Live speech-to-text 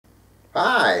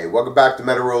Hi, welcome back to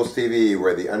Meta Rules TV,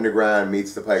 where the underground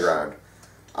meets the playground.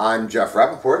 I'm Jeff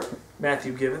Rappaport.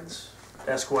 Matthew Givens,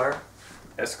 Esquire.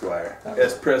 Esquire.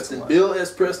 S. Preston. Bill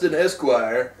S. Preston,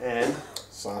 Esquire. And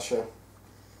Sasha.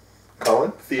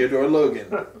 Cohen. Theodore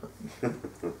Logan.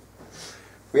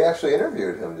 We actually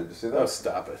interviewed him. Did you see that? Oh,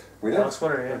 stop it. We did.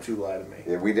 Don't you lie to me.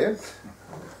 Yeah, we did.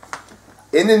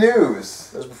 In the news.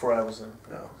 That was before I was in.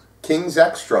 No. King's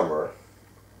ex drummer,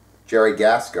 Jerry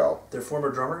Gaskill. Their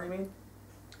former drummer, you mean?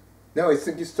 No, I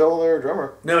think he's still their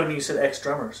drummer. No, I mean you said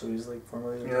ex-drummer, so he's like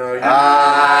formerly. No,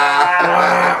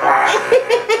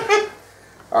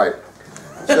 All right.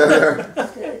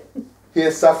 So he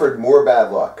has suffered more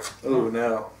bad luck. Oh,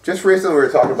 no. Just recently, we were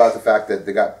talking about the fact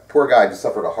that poor guy just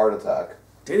suffered a heart attack.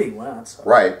 Did he? Wow, that's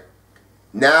Right.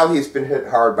 Now he's been hit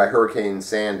hard by Hurricane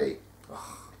Sandy.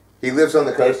 He lives on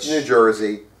the coast of New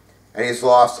Jersey, and he's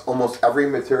lost almost every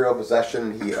material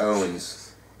possession he owns,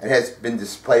 and has been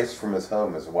displaced from his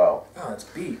home as well. Oh, that's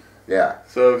beat. Yeah.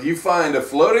 So if you find a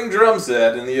floating drum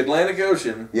set in the Atlantic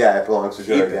Ocean... Yeah, it belongs to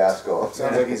Jerry Keep it. Gaskill.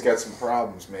 Sounds like he's got some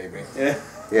problems, maybe. Yeah.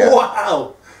 Yeah.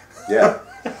 Wow! Yeah.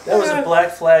 That was a Black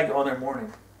Flag on their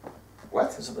morning.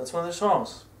 What? That's one of their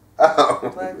songs. Oh,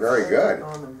 Black very Flag good.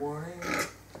 on the morning.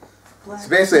 Black So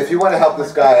basically, if you want to help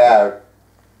this guy out,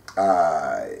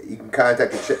 you can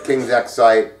contact the King's X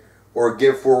site or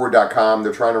giveforward.com.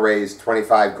 They're trying to raise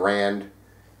 $25,000.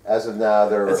 As of now,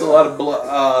 they're... That's a lot of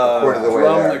According to the way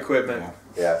drum there. equipment.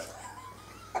 Yeah.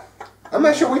 I'm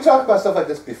not sure. We talked about stuff like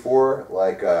this before,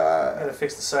 like... I gotta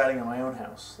fix the siding on my own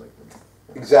house.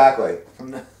 Exactly. From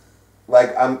the...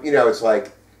 Like, it's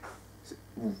like...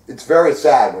 It's very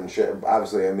sad when shit...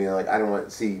 Obviously, I mean, like, I don't want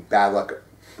to see bad luck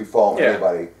befall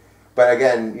anybody. But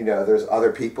again, there's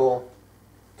other people,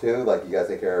 too. Like, you gotta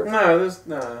take care of... No, there's...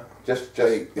 No. Just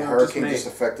The hurricane me. just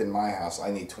affected my house. I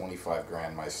need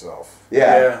 $25,000 myself.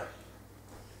 Yeah.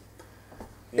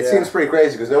 It Yeah. seems pretty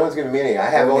crazy because no one's giving me any. I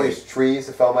have all these trees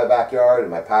that fell in my backyard, and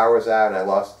my power's out, and I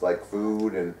lost like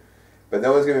food, but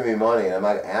no one's giving me money, and I'm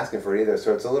not asking for it either.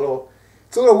 So it's a little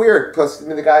weird. Plus, I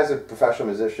mean, the guy's a professional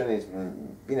musician. He's,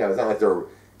 it's not like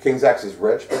King's X is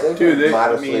rich, but they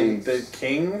modestly. the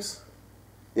Kings.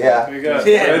 Yeah. You got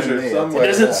Yeah. treasure It somewhere.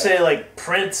 doesn't say like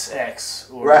Prince X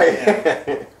or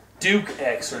Right. Duke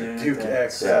X or anything Duke like that.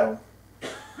 X, So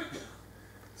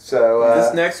So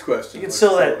this next question. you can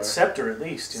sell that scepter at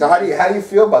least. So how do you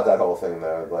feel about that whole thing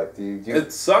though? Like, do you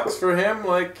It sucks for him.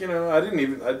 Like, I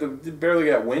barely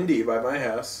got windy by my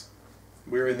house.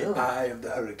 We were in the eye of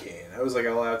the hurricane. I was like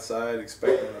all outside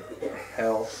expecting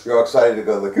hell. You're all excited to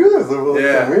go like, ooh, there's a little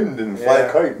wind and fly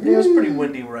a kite. Yeah, it was pretty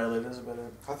windy where I live. It was about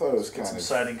I thought it was kind some of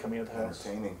siding coming out the house.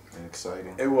 entertaining and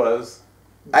exciting. It was.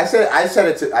 I said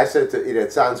it to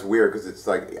it sounds weird because it's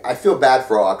like I feel bad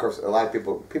for all. Of course, a lot of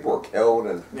people were killed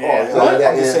and Yeah. so I'm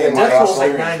just saying my my death was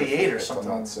like experience 98 or with it,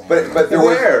 something. I'm not saying but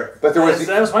there was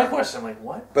That was my question. I'm like,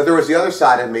 what? but there was the other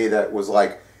side of me that was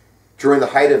like during the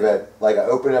height of it, like I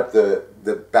opened up the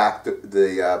back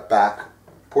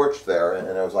porch there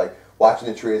and I was like watching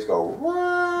the trees go.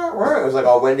 Wah, wah. It was like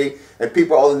all windy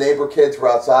and all the neighbor kids were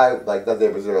outside. Like the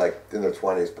neighbors were like in their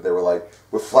 20s, but they were like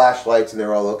with flashlights and they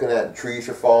were all looking at it, and trees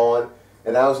are falling.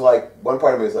 And I was like, one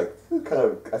part of me was like,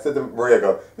 I said to Maria, I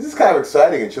go, this is kind of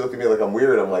exciting. And she looked at me like I'm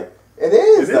weird. I'm like, it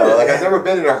is though. Like I've never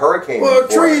been in a hurricane Well, a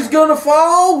before. tree's gonna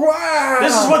fall. Wow.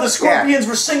 This is what the Scorpions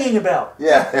were singing about.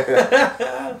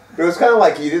 Yeah. But it was kind of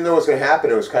like you didn't know what was going to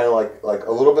happen. It was kind of like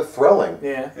a little bit thrilling.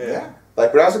 Yeah.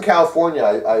 Like when I was in California,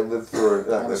 I lived through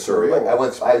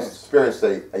I experienced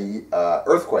a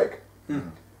earthquake,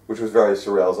 which was very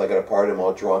surreal. I was like at a party, I'm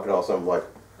all drunk, and all of a sudden I'm like,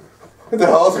 what the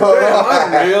hell's going on?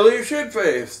 I'm really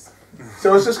shit-faced.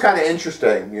 So it's just kind of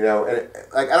interesting, And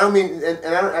like I don't mean,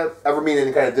 and I don't ever mean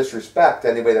any kind of disrespect to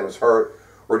anybody that was hurt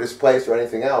or displaced or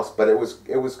anything else, but it was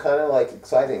kind of like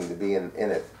exciting to be in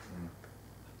it.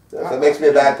 If that makes me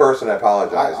a bad person, I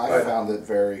apologize. I found it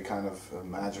very kind of a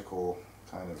magical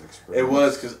kind of experience. It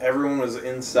was because everyone was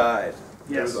inside.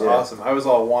 Yes. It was awesome. I was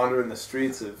all wandering the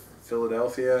streets of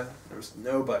Philadelphia. There was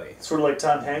nobody. Sort of like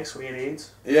Tom Hanks when he had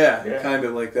AIDS. Yeah. Kind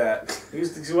of like that. He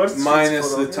watched the streets of Minus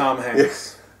the Philadelphia. Tom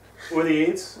Hanks. Or the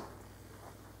AIDS.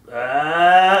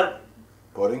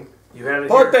 Pudding? You have it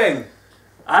Poor here. thing.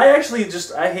 I actually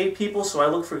I hate people, so I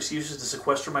look for excuses to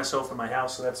sequester myself in my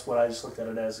house. So that's what I just looked at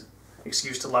it as, an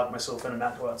excuse to lock myself in and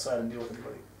not go outside and deal with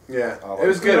anybody. Yeah, it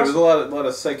was good. It was a lot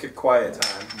of psychic quiet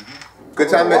time. Good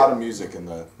There time. was a lot of music in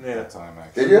that time,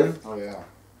 actually. Did you? Oh, yeah.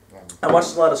 I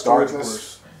watched a lot of Star Wars.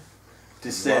 Darkness.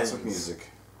 Descends. Lots of music.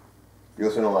 You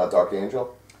listen to a lot of Dark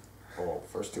Angel? Oh,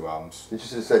 first two albums. Did you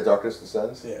just say Darkness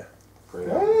Descends? Yeah. Great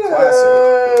album.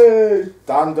 Classic.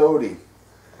 Don Doty.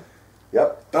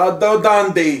 Yep.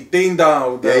 Ding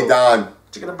dong. Yay, Don.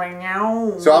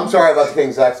 So So I'm sorry about the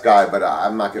King's X guy, but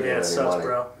I'm not giving him any sucks, money.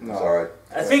 bro. I'm sorry.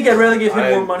 I think I'd rather give him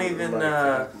I- more money than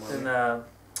money.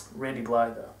 Randy Bly,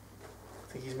 though.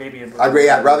 I think he's maybe a. I'd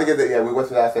rather give the. Yeah, we went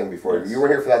through that thing before. Yes. You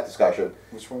weren't here for that discussion.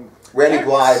 Which one? Randy That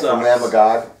Bly from sucks. Lamb of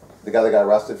God, the guy that got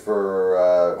arrested for.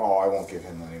 Oh, I won't give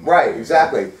him any money. Right,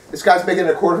 exactly. This guy's making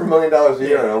 $250,000 a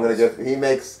year, Yeah. and I'm gonna give. He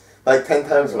makes like 10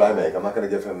 times what I make. I'm not gonna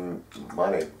give him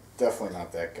money. Definitely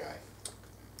not that guy.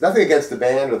 Nothing against the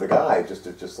band or the guy.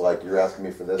 Just like you're asking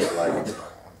me for this, like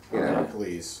you know.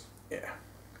 Please. Yeah.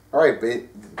 All right,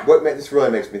 but what this really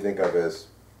makes me think of is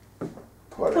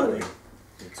pudding. Pudding.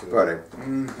 Me too. Pudding.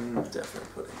 Mm-hmm. Definitely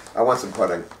pudding. I want some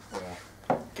pudding.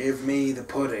 Yeah. Give me the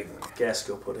pudding.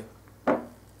 Gaskill pudding.